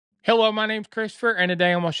Hello, my name's Christopher, and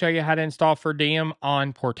today I'm going to show you how to install Ferdium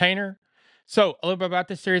on Portainer. So, a little bit about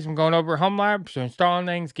this series, I'm going over Home Lab, so installing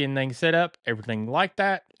things, getting things set up, everything like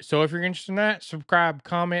that. So, if you're interested in that, subscribe,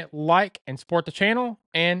 comment, like, and support the channel,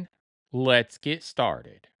 and let's get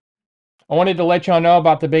started. I wanted to let y'all know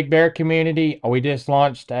about the Big Bear community. We just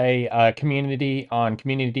launched a community on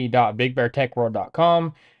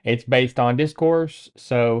community.bigbeartechworld.com. It's based on discourse,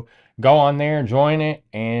 so go on there, join it,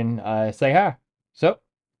 and say hi. So,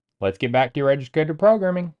 let's get back to your registered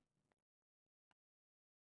programming.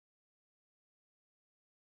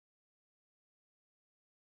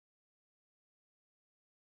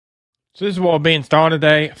 So this is what will be installed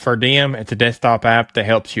today. Ferdium, it's a desktop app that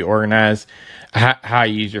helps you organize how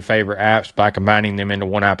you use your favorite apps by combining them into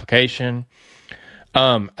one application.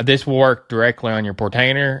 This will work directly on your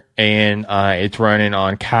Portainer, and it's running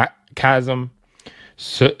on Chasm.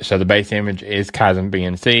 So the base image is Chasm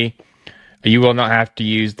BNC. You will not have to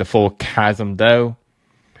use the full Chasm though.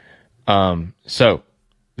 So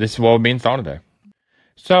this is what will be installed today.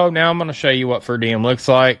 So now I'm going to show you what Ferdium looks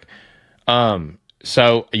like.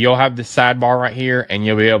 So you'll have this sidebar right here, and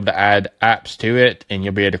you'll be able to add apps to it, and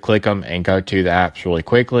you'll be able to click them and go to the apps really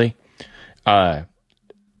quickly. This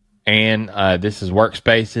is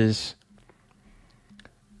workspaces,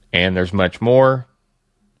 and there's much more.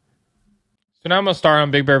 So now I'm going to start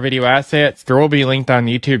on Big Bear Video Assets. There will be a link on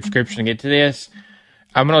the YouTube description to get to this.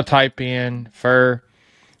 I'm going to type in Fer,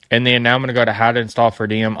 and then now I'm going to go to how to install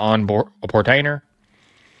Ferdium on Portainer.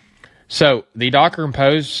 So the Docker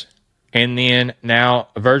Compose, and then now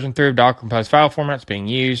version 3 of Docker Compose file format is being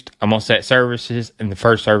used. I'm going to set services, and the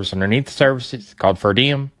first service underneath the services called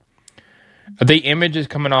Ferdium. The image is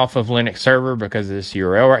coming off of Linux server because of this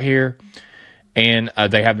URL right here, and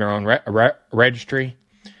they have their own registry.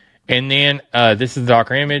 And then this is the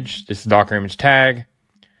Docker image. This is the Docker image tag.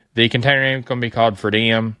 The container name is going to be called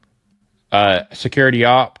Ferdium. Security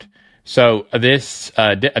opt. So this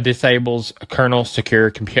disables kernel secure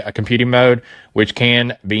computing mode, which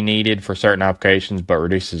can be needed for certain applications, but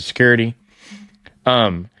reduces security.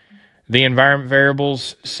 The environment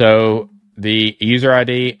variables, so the user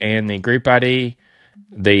ID and the group ID,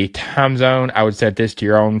 the time zone, I would set this to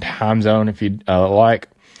your own time zone if you'd like.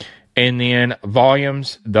 And then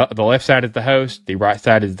volumes, the left side is the host, the right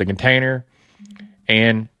side is the container,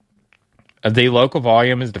 and the local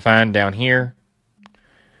volume is defined down here.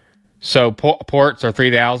 So ports are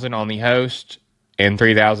 3000 on the host and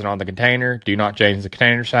 3000 on the container. Do not change the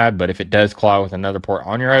container side, but if it does collide with another port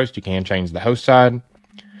on your host, you can change the host side.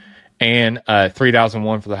 And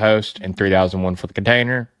 3001 for the host and 3001 for the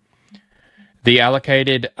container. The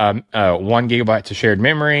allocated 1 gigabyte of shared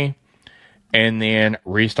memory, and then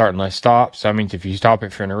restart unless stopped. So that means if you stop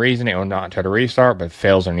it for any reason, it will not try to restart, but if it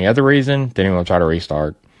fails for any other reason, then it will try to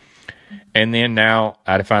restart. And then now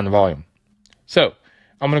I define the volume. So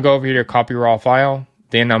I'm going to go over here to copy raw file.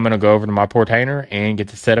 Then I'm going to go over to my Portainer and get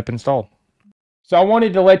the setup installed. So I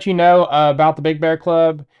wanted to let you know about the Big Bear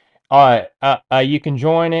Club. You can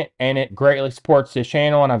join it, and it greatly supports this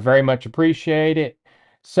channel, and I very much appreciate it.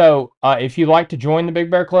 So if you'd like to join the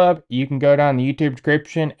Big Bear Club, you can go down the YouTube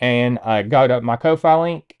description and go to my Ko-Fi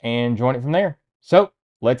link and join it from there. So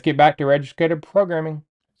let's get back to registered programming.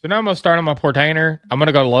 So now I'm going to start on my Portainer. I'm going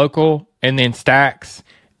to go to local, and then stacks,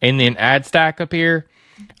 and then add stack up here.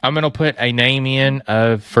 I'm going to put a name in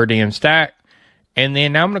of Ferdium stack. And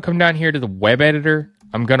then now I'm going to come down here to the web editor.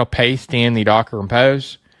 I'm going to paste in the Docker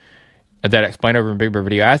Compose that I explained over in Big Bear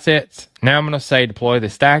Video Assets. Now I'm going to say deploy the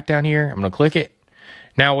stack down here. I'm going to click it.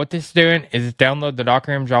 Now what this is doing is it's download the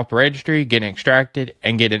Docker image off the registry, get it extracted,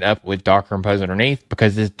 and get it up with Docker Compose underneath,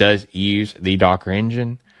 because this does use the Docker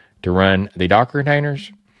engine to run the Docker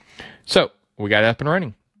containers. So we got it up and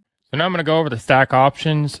running. So now I'm going to go over the stack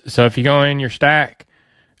options. So if you go in your stack,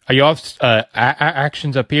 you have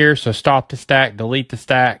actions up here. So stop the stack, delete the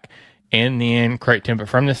stack, and then create template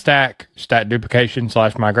from the stack, stack duplication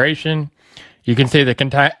 / migration. You can see the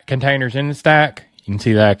containers in the stack. You can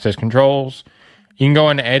see the access controls. You can go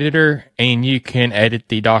into editor and you can edit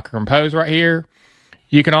the Docker Compose right here.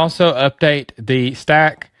 You can also update the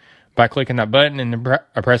stack by clicking that button and then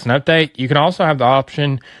pressing update. You can also have the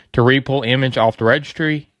option to repull image off the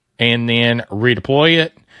registry and then redeploy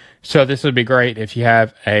it. So this would be great if you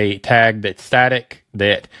have a tag that's static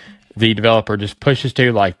that the developer just pushes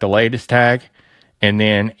to, like the latest tag, and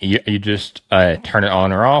then you just turn it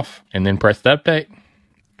on or off and then press the update.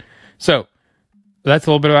 So that's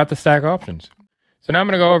a little bit about the stack options. So now I'm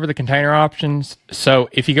going to go over the container options. So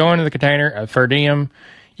if you go into the container of Ferdium,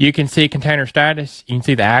 you can see container status. You can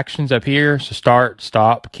see the actions up here. So start,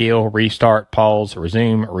 stop, kill, restart, pause,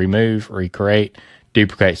 resume, remove, recreate,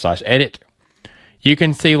 duplicate / edit. You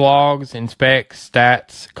can see logs, inspect,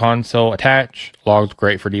 stats, console, attach. Logs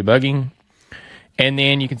great for debugging. And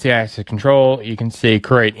then you can see access control. You can see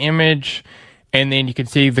create image. And then you can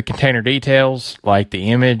see the container details like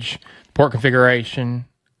the image, port configuration,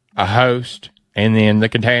 a host, and then the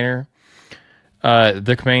container,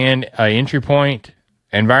 the command entry point,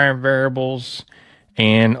 environment variables,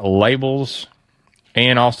 and labels,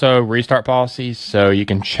 and also restart policies. So you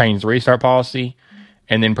can change the restart policy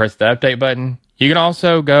and then press the update button. You can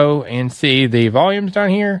also go and see the volumes down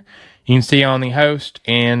here. You can see on the host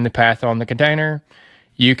and the path on the container.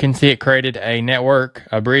 You can see it created a network,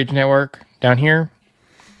 a bridge network down here.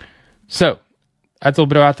 So that's a little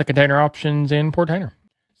bit about the container options in Portainer.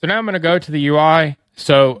 So now I'm going to go to the UI.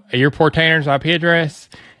 So your Portainer's IP address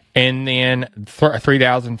and then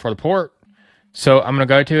 3000 for the port. So I'm going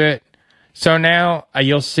to go to it. So now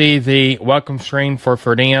you'll see the welcome screen for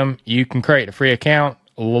Ferdium. You can create a free account,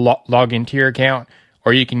 log into your account,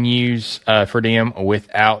 or you can use Ferdium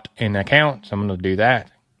without an account. So I'm going to do that.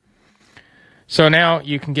 So now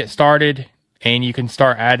you can get started and you can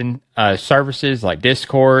start adding services like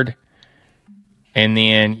Discord, and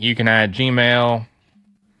then you can add Gmail,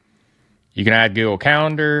 you can add Google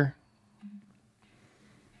Calendar.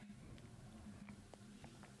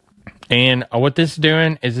 And what this is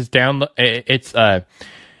doing is it's adding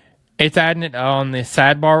it on this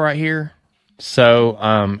sidebar right here.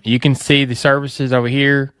 So you can see the services over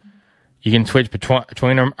here. You can switch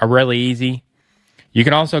between them are really easy. You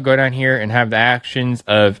can also go down here and have the actions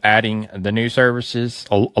of adding the new services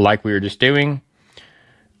like we were just doing.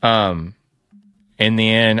 And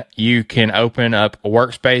then you can open up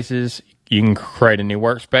workspaces. You can create a new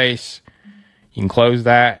workspace. You can close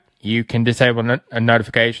that. You can disable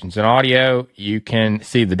notifications and audio. You can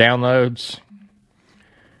see the downloads.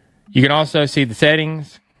 You can also see the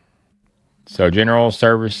settings. So general,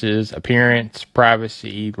 services, appearance,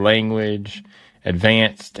 privacy, language,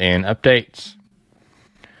 advanced, and updates.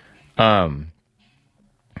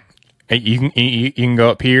 You can go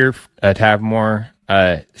up here to have more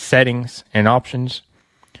settings and options.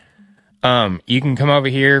 You can come over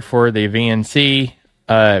here for the VNC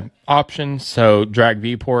options. So drag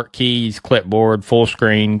viewport, keys, clipboard, full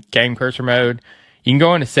screen, game cursor mode. You can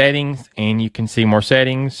go into settings and you can see more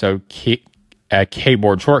settings. So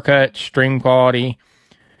keyboard shortcut, stream quality,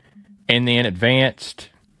 and then advanced.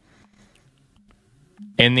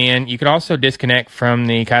 And then you can also disconnect from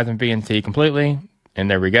the Kaizen VNC completely. And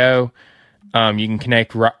there we go. You can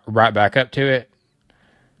connect right back up to it.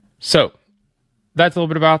 So that's a little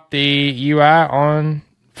bit about the UI on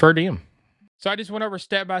Ferdium. So I just went over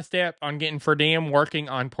step by step on getting Ferdium working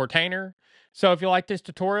on Portainer. So if you like this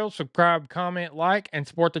tutorial, subscribe, comment, like, and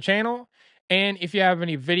support the channel. And if you have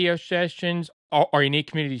any video suggestions or you need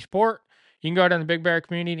community support, you can go down to the Big Bear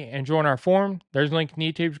community and join our forum. There's a link in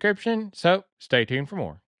the YouTube description. So stay tuned for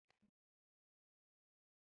more.